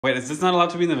Wait, is this not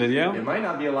allowed to be in the video? It might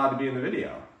not be allowed to be in the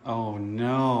video. Oh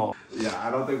no. Yeah,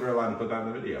 I don't think we're allowed to put that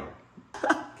in the video.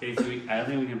 Okay, so I don't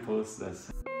think we can post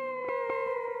this.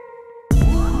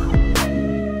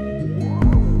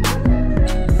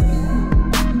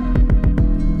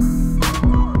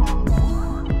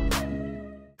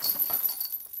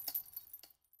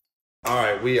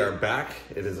 Alright, we are back.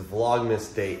 It is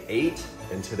Vlogmas Day 8,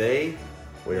 and today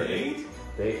we are Day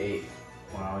 8.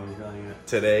 Wow, you're feeling it.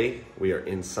 Today we are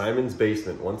in Simon's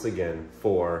basement once again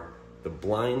for the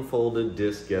blindfolded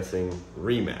disc guessing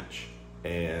rematch.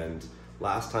 And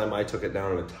last time I took it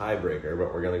down in a tiebreaker,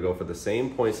 but we're gonna go for the same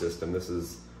point system. This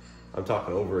is, I'm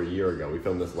talking over a year ago. We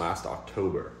filmed this last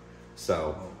October.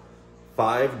 So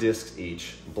 5 discs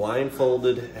each,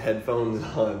 blindfolded, headphones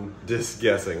on, disc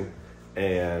guessing,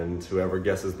 and whoever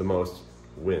guesses the most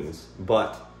wins.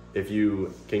 But if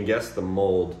you can guess the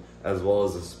mold as well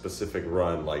as a specific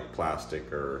run like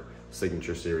plastic or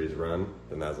signature series run,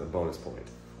 then that's a bonus point.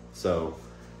 So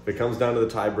if it comes down to the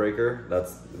tiebreaker,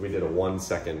 we did a 1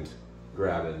 second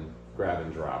grab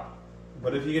and drop.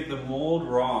 But if you get the mold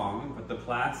wrong, but the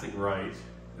plastic right,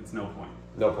 it's no point.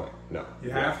 No point, no.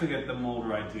 You have to get the mold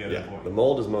right to get a point. The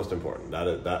mold is most important.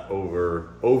 That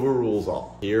overrules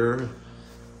all. Here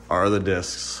are the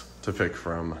discs to pick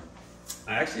from.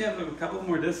 I actually have a couple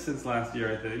more discs since last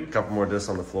year, I think. A couple more discs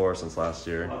on the floor since last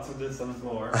year. Lots of discs on the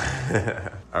floor.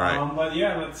 All right. But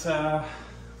yeah, let's,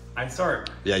 I start.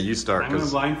 Yeah, you start. I'm gonna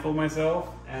blindfold myself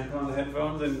and put on the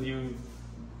headphones and you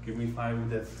give me 5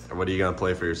 discs. What are you gonna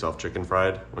play for yourself? Chicken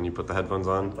Fried when you put the headphones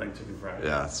on? I'm playing Chicken Fried.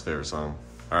 Yeah, it's a favorite song.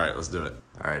 All right, let's do it.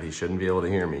 All right, he shouldn't be able to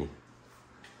hear me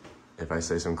if I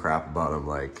say some crap about him,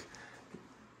 like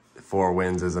 4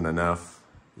 wins isn't enough.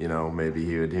 You know, maybe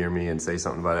he would hear me and say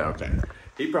something about it. Okay,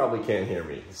 he probably can't hear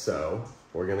me, so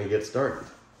we're gonna get started.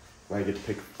 I get to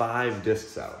pick 5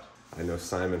 discs out. I know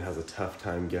Simon has a tough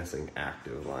time guessing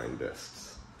active line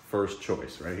discs. First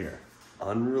choice right here.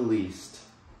 Unreleased.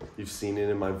 You've seen it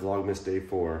in my Vlogmas Day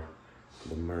 4.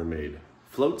 The mermaid.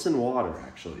 Floats in water,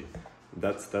 actually.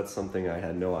 That's something I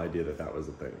had no idea that was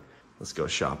a thing. Let's go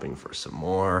shopping for some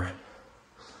more.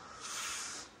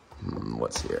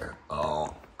 What's here?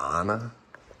 Oh, Anna.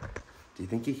 Do you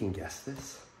think he can guess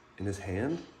this in his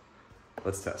hand?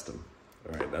 Let's test him.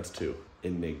 All right, that's 2.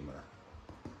 Enigma.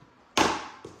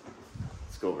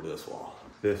 Let's go over to this wall.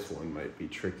 This one might be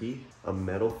tricky. A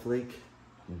Metal Flake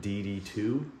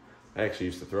DD2. I actually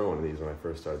used to throw one of these when I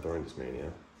first started throwing Discmania.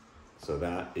 So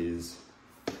that is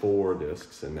 4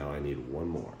 discs, and now I need 1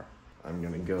 more. I'm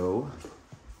gonna go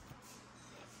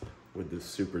with this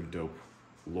super dope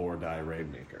Lore Die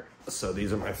Rainmaker. So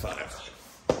these are my 5.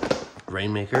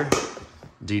 Rainmaker,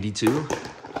 DD2,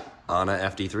 Anna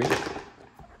FD3,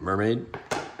 Mermaid,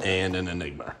 and an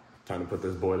Enigma. Time to put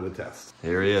this boy to the test.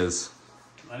 Here he is.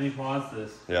 Let me pause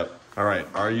this. Yep. All right,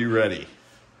 are you ready?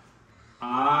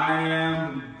 I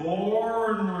am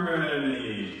born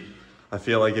ready. I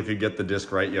feel like if you get the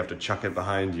disc right, you have to chuck it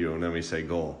behind you, and then we say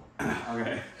goal.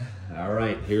 Okay. All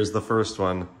right, here's the first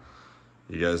one.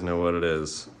 You guys know what it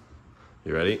is.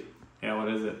 You ready? Yeah, what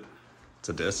is it? It's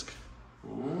a disc.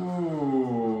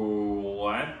 Ooh,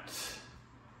 what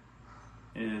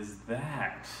is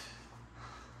that?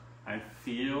 I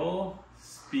feel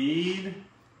speed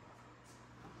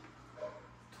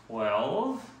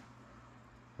 12.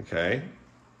 Okay.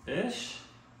 Ish?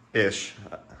 Ish.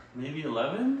 Maybe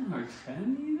 11 or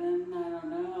 10 even? I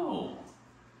don't know.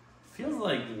 Feels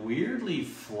like weirdly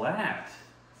flat.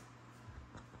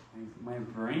 My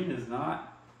brain is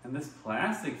not, and this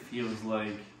plastic feels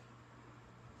like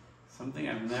something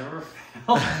I've never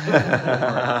felt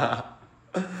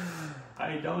before.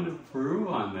 I don't approve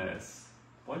on this.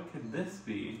 What could this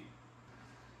be?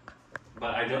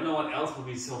 But I don't know what else would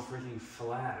be so freaking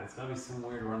flat. It's gotta be some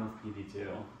weird run of PD2.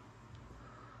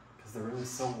 Because the room is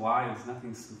so wide, there's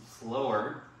nothing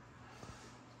slower.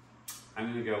 I'm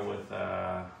gonna go with,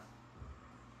 God,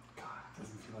 it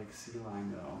doesn't feel like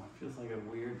C-line though. It feels like a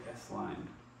weird S-line.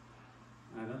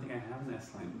 And I don't think I have an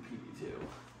S-line in PD2.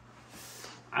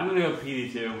 I'm gonna go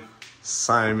PD2.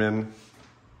 Simon,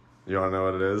 you wanna know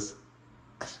what it is?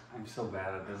 I'm so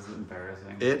bad at this, it's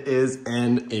embarrassing. It is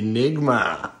an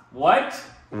Enigma. What?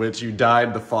 Which you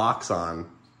dyed the fox on.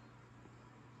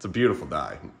 It's a beautiful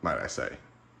dye, might I say.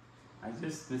 I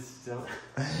just said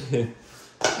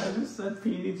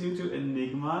PD2 to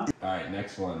Enigma. All right,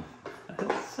 next one.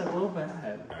 That's so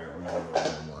bad. All right, we're gonna go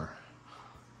one more.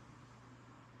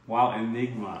 Wow,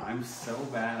 Enigma. I'm so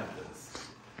bad at this.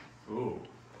 Ooh.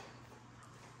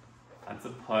 That's a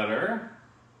putter.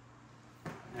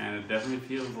 And it definitely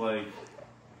feels like...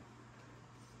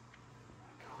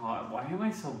 God, why am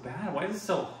I so bad? Why is it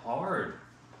so hard?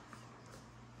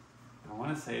 I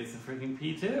want to say it's the freaking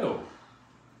P2.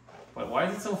 But why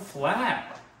is it so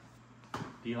flat?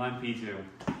 D-line P2.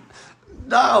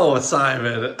 No,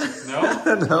 Simon.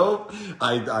 No? No.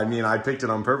 I mean, I picked it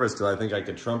on purpose because I think I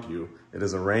could trump you. It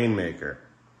is a Rainmaker.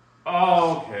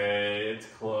 Okay, it's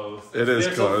close. It is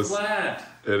close. So flat.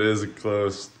 It is a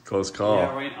close call.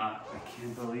 Yeah, right. I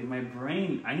can't believe my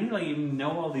brain. I need to like even know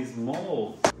all these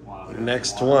molds. Wow,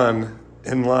 Next one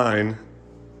in line.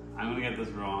 I'm gonna get this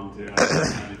wrong too. I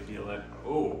can really feel it.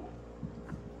 Oh,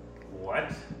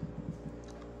 what?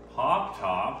 Pop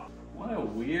top. What a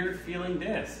weird feeling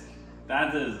disc.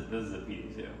 This is a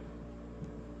PD2.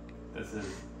 This is.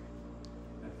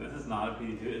 If this is not a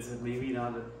PD2, it's maybe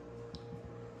not a.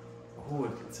 Oh,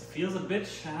 it feels a bit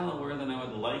shallower than I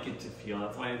would like it to feel.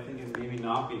 That's why I think it maybe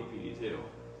not be a PD2.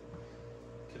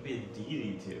 Could be a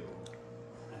DD2.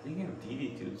 I think I have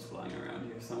DD2s flying around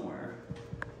here somewhere.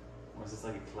 Or is this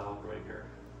like a cloud breaker?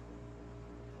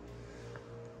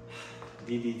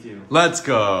 DD2. Let's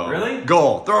go. Really?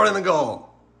 Goal. Throw it in the goal.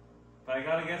 But I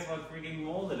gotta guess what freaking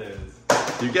mold it is.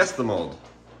 You guessed the mold.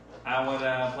 What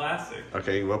plastic?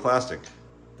 Okay, what plastic?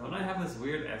 Don't I have this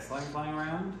weird S-line flying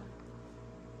around?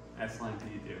 S-line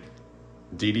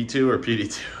DD2. DD2 or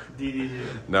PD2?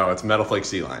 DD2. No, it's Metal Flake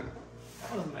C-line.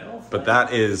 That was metal flake. But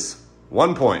that is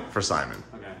 1 point for Simon.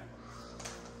 Okay.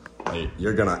 Hey,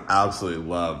 you're gonna absolutely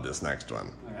love this next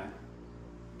one. Okay.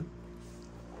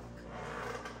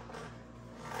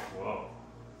 Whoa.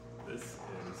 This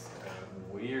is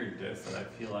a weird disc that I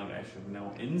feel like I should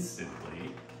know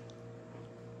instantly.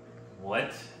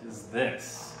 What is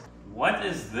this? What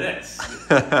is this?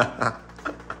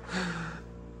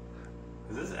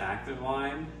 Is this active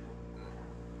line?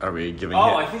 Are we giving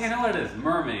Oh, it? I think I know what it is.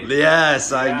 Mermaid.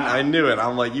 Yes, Yeah. I knew it.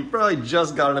 I'm like, you probably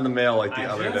just got it in the mail like the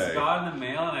other I just day. got it in the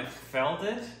mail and I felt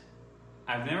it.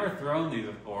 I've never thrown these,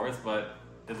 of course, but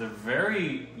there's a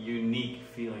very unique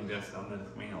feeling disc on this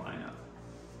main lineup.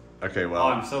 Okay, well. Oh,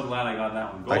 I'm so glad I got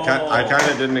that one. Goal. I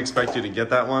kind of didn't expect you to get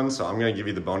that one, so I'm going to give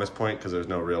you the bonus point because there's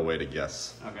no real way to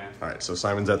guess. Okay. All right, so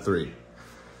Simon's at 3.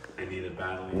 I need it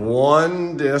badly.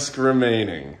 1 disc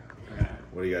remaining. Okay.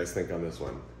 What do you guys think on this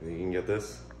one? Think you can get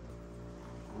this?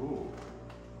 Ooh.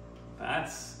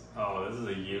 That's... Oh, this is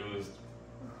a used...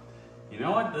 You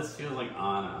know what? This feels like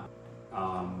Anna.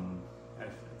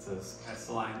 It's a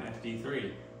S-line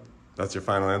FD3. That's your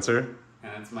final answer?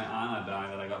 And it's my Anna die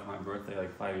that I got for my birthday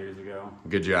like 5 years ago.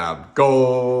 Good job.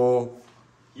 Goal!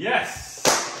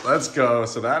 Yes! Let's go.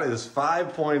 So that is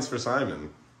 5 points for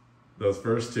Simon. Those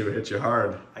first 2 hit you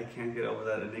hard. I can't get over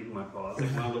that Enigma call. It's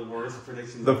like one of the worst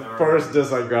predictions The I've ever first heard.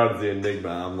 disc I grabbed the Enigma,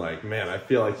 I'm like, man, I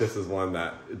feel like this is one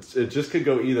that it just could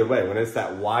go either way. When it's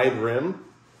that wide rim,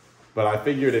 but I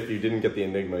figured if you didn't get the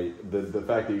Enigma, the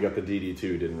fact that you got the DD2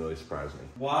 didn't really surprise me.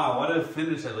 Wow, what a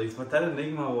finish at least. But that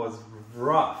Enigma was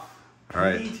rough. All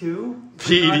right. PD2?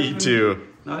 PD2.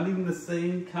 Not even the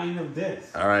same kind of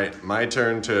disc. All right, my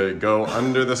turn to go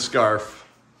under the scarf,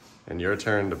 and your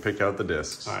turn to pick out the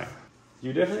discs. All right.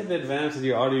 You definitely have the advantage that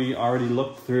you already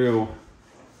looked through.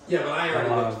 Yeah, but I already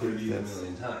looked through these a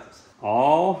million times.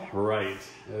 All right,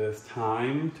 it is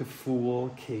time to fool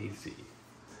Casey.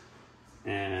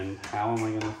 And how am I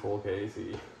going to fool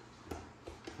Casey?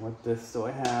 What disc do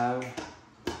I have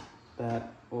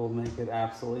that will make it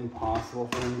absolutely impossible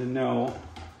for him to know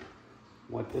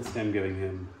what disc I'm giving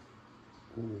him?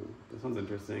 Ooh, this one's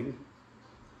interesting.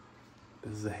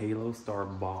 This is a Halo Star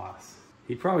Boss.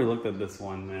 He probably looked at this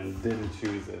one and didn't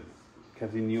choose it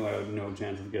because he knew I had no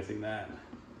chance of guessing that.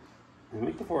 I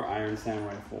went for Iron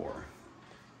Samurai 4.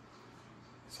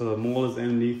 So the mold is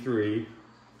MD3.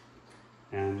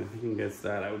 And if he can guess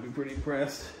that, I would be pretty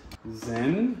impressed.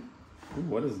 Zen? Ooh,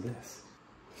 what is this?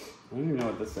 I don't even know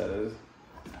what this set is.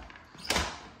 I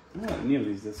don't know what any of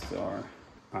these discs are.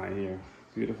 Alright, here.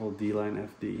 Beautiful D-line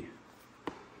FD.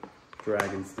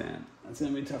 Dragon stand. That's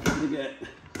gonna be tough to get.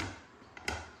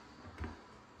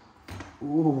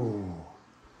 Ooh.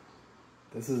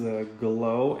 This is a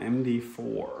Glow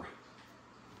MD4.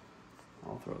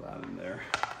 I'll throw that in there.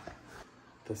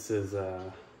 This is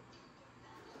a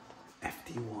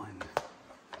FD1.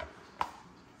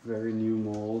 Very new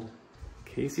mold.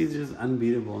 Casey's just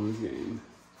unbeatable in this game.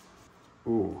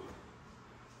 Ooh.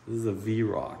 This is a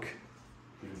V-Rock.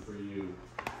 Good for you.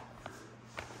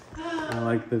 I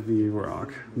like the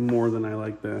V-Rock more than I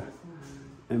like the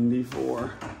MD4.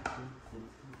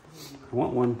 I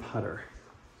want one putter.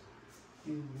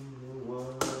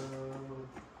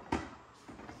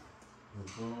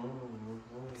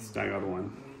 I got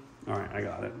one. Alright, I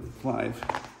got it.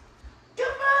 5.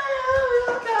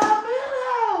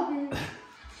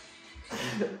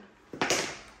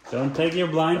 Don't take your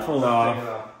blindfold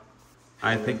off.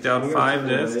 I picked out 5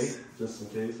 discs. Just in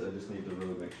case, I just need to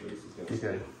really make sure this is going to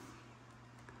stay.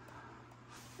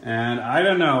 And I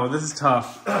don't know, this is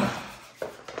tough.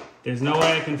 There's no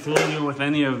way I can fool you with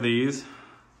any of these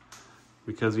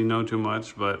because you know too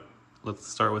much, but let's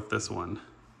start with this one,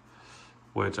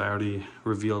 which I already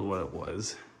revealed what it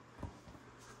was.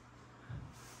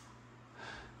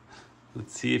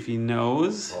 Let's see if he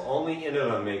knows. Well, only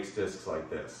Innova makes discs like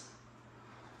this.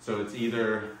 So it's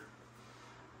either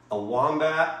a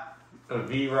wombat, a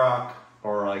V-Rock,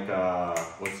 or like a,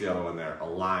 what's the other one there? A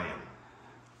lion.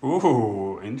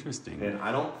 Ooh, interesting. And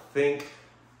I don't think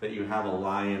that you have a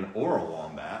lion or a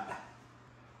wombat,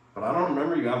 but I don't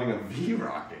remember you having a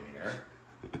V-Rock in here.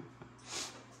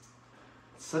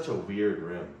 It's such a weird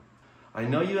rim. I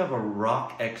know you have a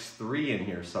Rock X3 in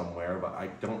here somewhere, but I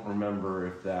don't remember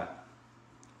if that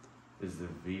is the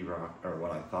V-Rock, or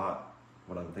what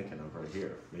I'm thinking of right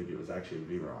here. Maybe it was actually a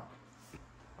V-Rock.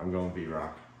 I'm going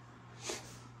V-Rock.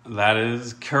 That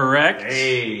is correct.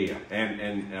 Hey,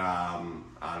 and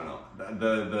I don't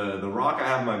know. The Rock I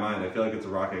have in my mind, I feel like it's a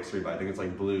Rock X3, but I think it's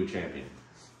like Blue Champion.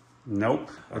 Nope,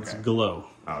 it's Glow.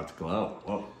 Oh, it's Glow.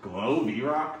 Well, Glow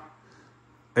V-Rock?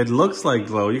 It looks like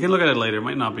Glow. You can look at it later. It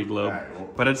might not be Glow. Right, well,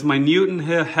 but it's my Newton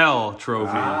Hell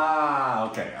trophy. Ah,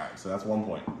 okay. All right, so that's 1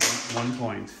 point. 1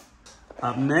 point.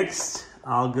 Up next,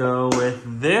 I'll go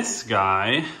with this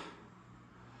guy,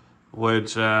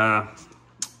 which, I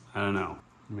don't know.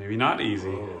 Maybe not easy.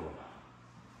 Oh.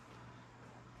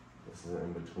 This is an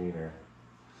in-betweener.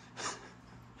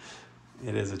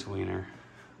 It is a tweener.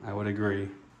 I would agree.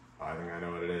 I think I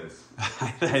know what it is.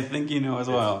 I think you know as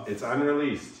well. It's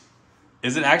unreleased.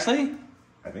 Is it actually?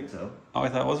 I think so. Oh, I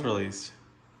thought it was released.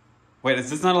 Wait, is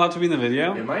this not allowed to be in the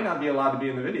video? It might not be allowed to be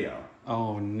in the video.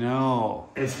 Oh, no.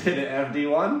 Is it an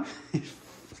FD1?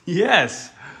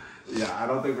 Yes. Yeah, I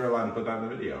don't think we're allowed to put that in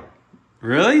the video.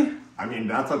 Really? I mean,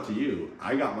 that's up to you.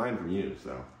 I got mine from you,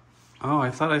 so. Oh, I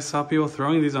thought I saw people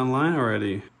throwing these online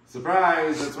already.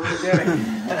 Surprise, that's what we're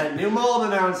getting. New mold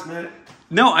announcement.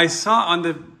 No, I saw on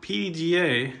the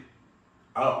PDGA.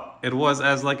 Oh. It was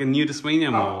as like a new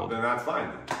Discmania mold. Then that's fine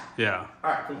then. Yeah.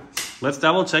 Alright, cool. Let's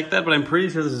double check that, but I'm pretty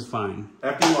sure this is fine.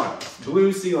 FD1,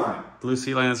 blue sea line. Blue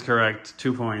sea line is correct.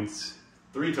 2 points.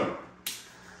 3 total.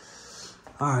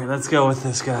 Alright, let's go with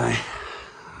this guy.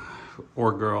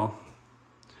 Or girl.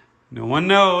 No one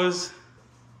knows.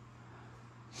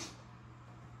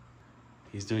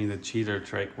 He's doing the cheater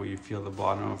trick where you feel the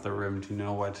bottom of the rim to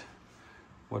know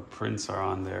what prints are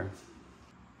on there.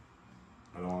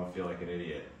 I don't want to feel like an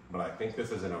idiot, but I think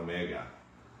this is an Omega.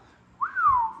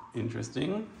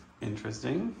 Interesting.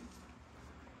 Interesting.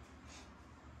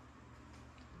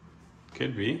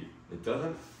 Could be. It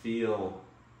doesn't feel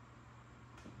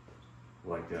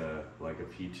like a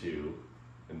P2,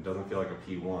 and it doesn't feel like a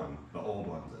P1. The old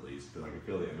ones, at least, but I can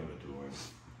feel the Innova tooling.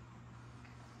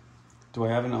 Do I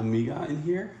have an Omega in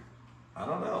here? I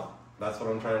don't know. That's what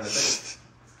I'm trying to think.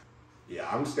 Yeah,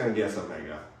 I'm just gonna guess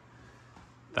Omega.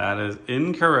 That is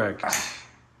incorrect.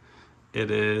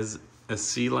 It is a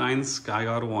Sea Line Sky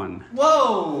God 1.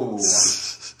 Whoa!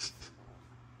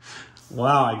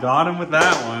 Wow, I got him with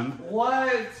that one.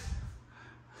 What?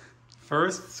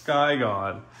 First Sky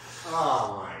God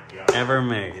Oh my god. ever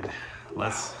made.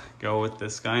 Let's go with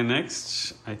this guy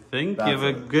next. I think you have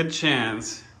a good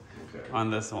chance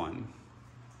on this one.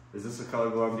 Is this a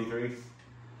Color Glow MD3?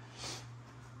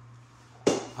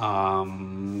 I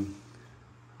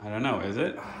don't know, is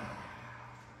it?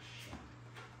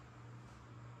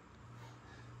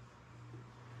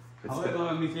 Color Glow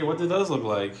MD3, what do those look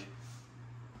like?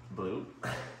 Blue.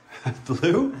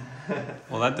 Blue?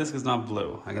 Well, that disc is not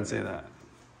blue, I can say that.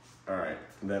 Alright,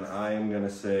 then I am gonna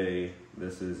say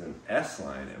this is an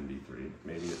S-Line MD3.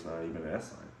 Maybe it's not even an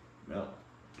S-Line. No.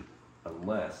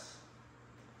 Unless...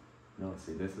 No,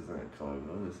 see, this isn't a Color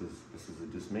Glow. This is a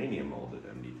Discmania molded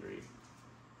MD3.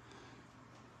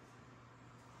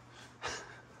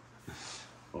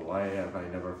 But why have I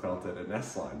never felt it in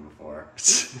S-Line before?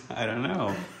 I don't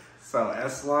know. So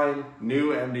S-Line,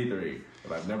 new MD3,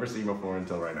 that I've never seen before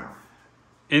until right now.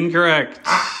 Incorrect.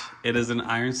 It is an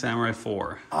Iron Samurai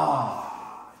 4.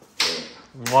 Ah.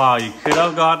 Wow, you could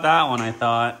have got that one, I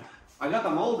thought. I got the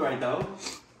mold right though.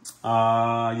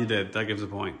 You did. That gives a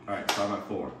point. Alright, so I'm at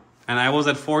 4. And I was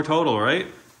at 4 total, right?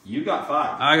 You got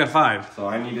 5. I got 5. So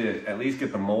I need to at least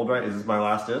get the mold right. Is this my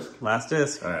last disc? Last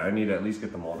disc. Alright, I need to at least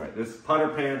get the mold right. This Putter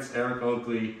Pants, Eric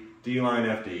Oakley, D-Line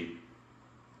FD.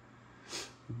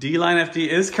 D-Line FD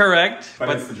is correct. But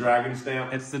it's the dragon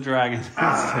stamp? It's the dragon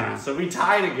stamp. So we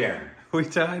tied again. We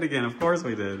tied again. Of course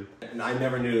we did. And I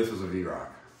never knew this was a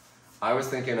V-Rock. I was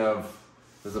thinking of,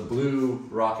 there's a blue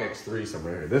Rock X3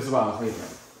 somewhere here. This is what I was thinking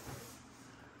of.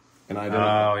 And I don't.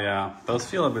 Oh yeah, those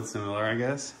feel a bit similar, I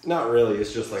guess. Not really.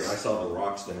 It's just like I saw the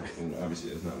rock stamp, and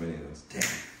obviously there's not many of those. Damn.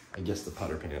 I guess the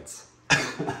putter pants.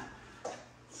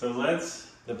 So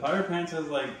the putter pants has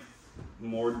like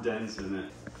more dents in it.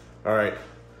 All right.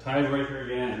 Tiebreaker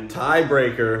again.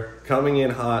 Tiebreaker, coming in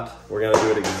hot. We're gonna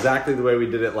do it exactly the way we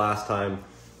did it last time.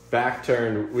 Back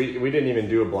turned. We didn't even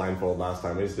do a blindfold last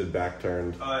time. We just did back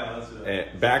turned. Oh yeah, let's do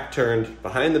it. Back turned,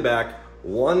 behind the back,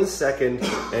 1 second,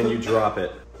 and you drop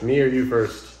it. Me or you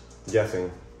first? Guessing.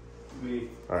 Me.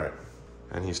 All right.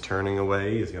 And he's turning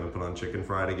away. He's gonna put on chicken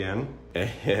fried again,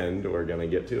 and we're gonna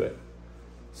get to it.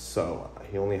 So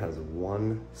he only has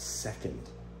 1 second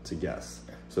to guess.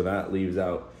 So that leaves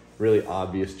out really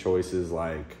obvious choices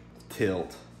like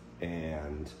tilt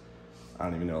and I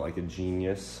don't even know, like a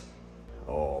genius.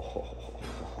 Oh,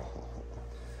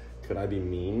 could I be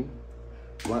mean?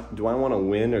 What, do I want to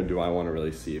win or do I want to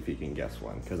really see if he can guess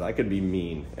one? Because I could be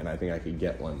mean and I think I could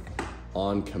get one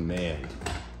on command,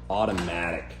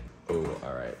 automatic. Oh,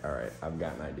 all right, I've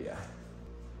got an idea.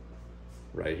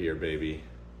 Right here, baby.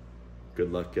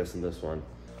 Good luck guessing this one.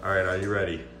 All right, are you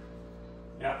ready?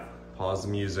 Yeah. Pause the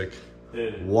music.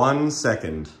 1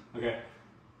 second. Okay.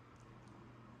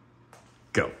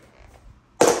 Go.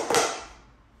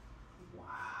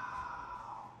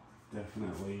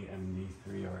 Definitely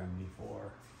MD3 or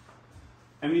MD4.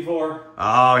 MD4.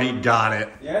 Oh, he got it.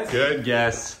 Yes. Good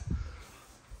guess.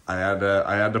 I had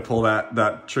to pull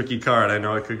that tricky card. I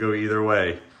know it could go either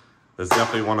way. That's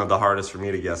definitely one of the hardest for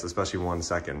me to guess, especially 1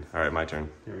 second. All right, my turn.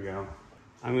 Here we go.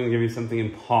 I'm gonna give you something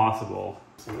impossible.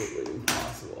 Absolutely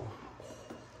impossible.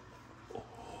 Oh,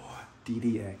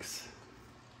 DDX.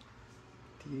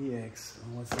 DDX.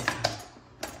 Oh, what's this one?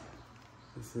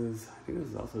 I think this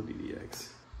is also DDX.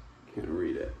 Can't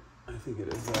read it. I think it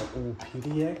is. Oh,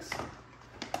 PDX.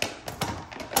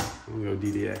 I'm gonna go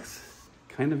DDX.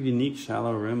 Kind of unique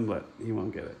shallow rim, but you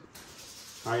won't get it.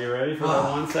 Are you ready for that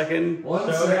 1 second?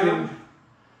 1 second.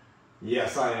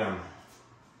 Yes, I am.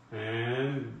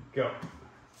 And go.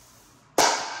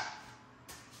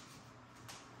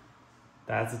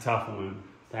 That's a tough one.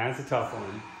 That's a tough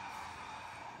one.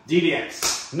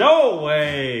 DDX. No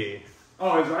way!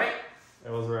 Oh, he's right?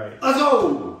 That was right. Let's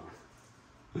go!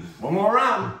 One more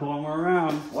round. One more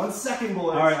round. 1 second, boys.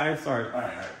 All right, I start. All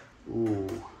right.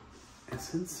 Ooh.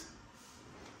 Essence?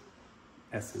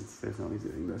 Essence. There's no way he's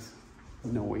getting this.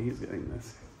 No way he's getting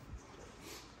this.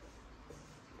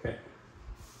 Okay.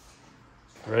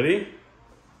 Ready?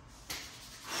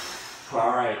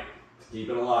 All right. Keep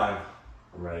it alive.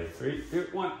 I'm ready. 3, 2,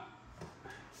 1.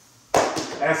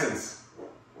 Essence.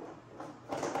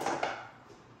 That's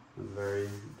very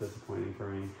disappointing for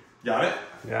me. Got it?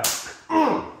 Yeah.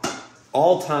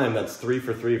 All time, that's 3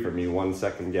 for 3 for me. 1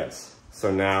 second guess.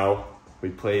 So now we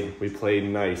played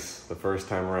nice the first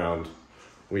time around.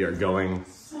 We are going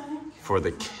for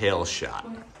the kale shot.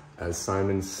 As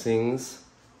Simon sings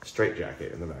Straight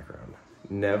Jacket in the background.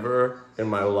 Never in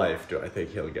my life do I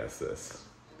think he'll guess this.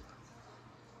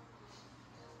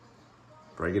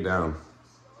 Break it down.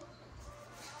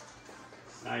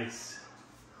 Nice.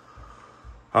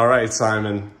 All right,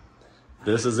 Simon.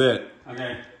 This is it.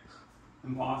 Okay.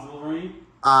 Impossible for me?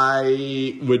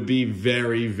 I would be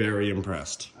very, very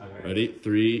impressed. Okay. Ready?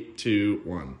 3, 2,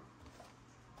 1.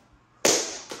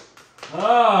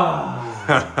 Oh!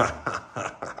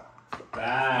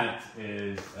 That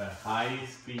is a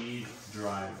high-speed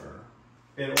driver.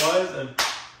 It was a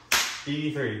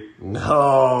DD3.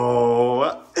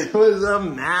 No, it was a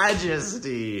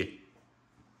Majesty.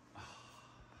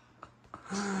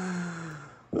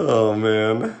 Oh,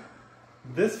 man.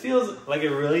 This feels like a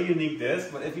really unique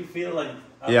disc, but if you feel like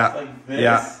like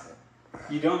this,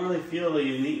 you don't really feel the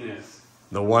uniqueness.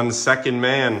 The 1 second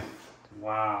man.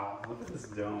 Wow, look at this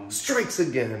dome. Strikes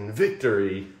again,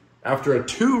 victory. After a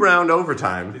 2-round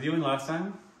overtime. Did you win last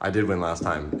time? I did win last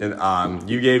time. And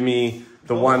you gave me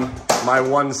the my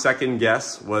 1 second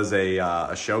guess was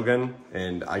a Shogun,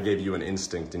 and I gave you an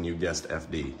Instinct, and you guessed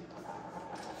FD.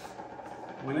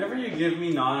 Whenever you give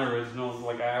me non-originals,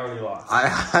 like I already lost.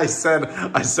 I said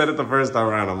it the first time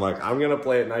around. I'm like, I'm gonna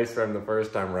play it nice for him the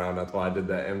first time around. That's why I did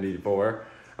that MD4.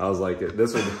 I was like,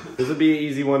 this would be an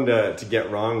easy one to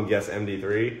get wrong and guess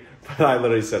MD3. But I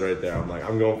literally said right there, I'm like,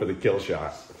 I'm going for the kill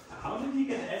shot. How did you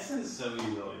get Essence so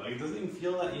easily? Like, it doesn't even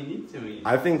feel that unique to me.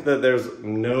 I think that there's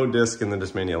no disc in the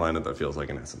Discmania lineup that feels like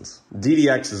an Essence.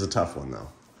 DDX is a tough one though.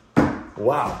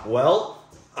 Wow. Well,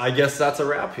 I guess that's a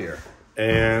wrap here.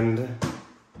 And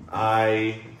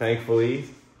I thankfully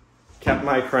kept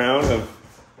my crown of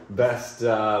best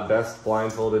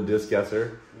blindfolded disc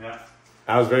guesser. Yeah.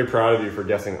 I was very proud of you for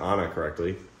guessing Anna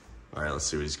correctly. All right, let's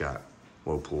see what he's got.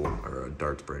 Low pool or a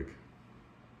darts break.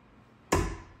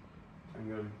 I'm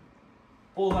going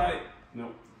bullseye.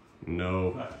 Nope.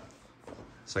 No.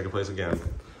 Second place again.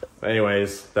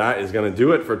 Anyways, that is going to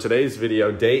do it for today's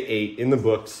video. Day 8 in the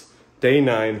books. Day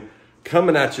 9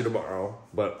 coming at you tomorrow.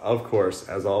 But of course,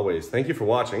 as always, thank you for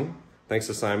watching. Thanks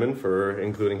to Simon for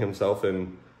including himself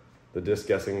in the disc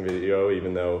guessing video,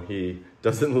 even though he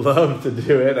doesn't love to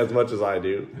do it as much as I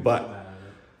do. But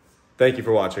thank you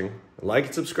for watching. Like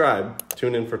and subscribe.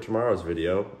 Tune in for tomorrow's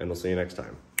video, and we'll see you next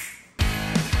time.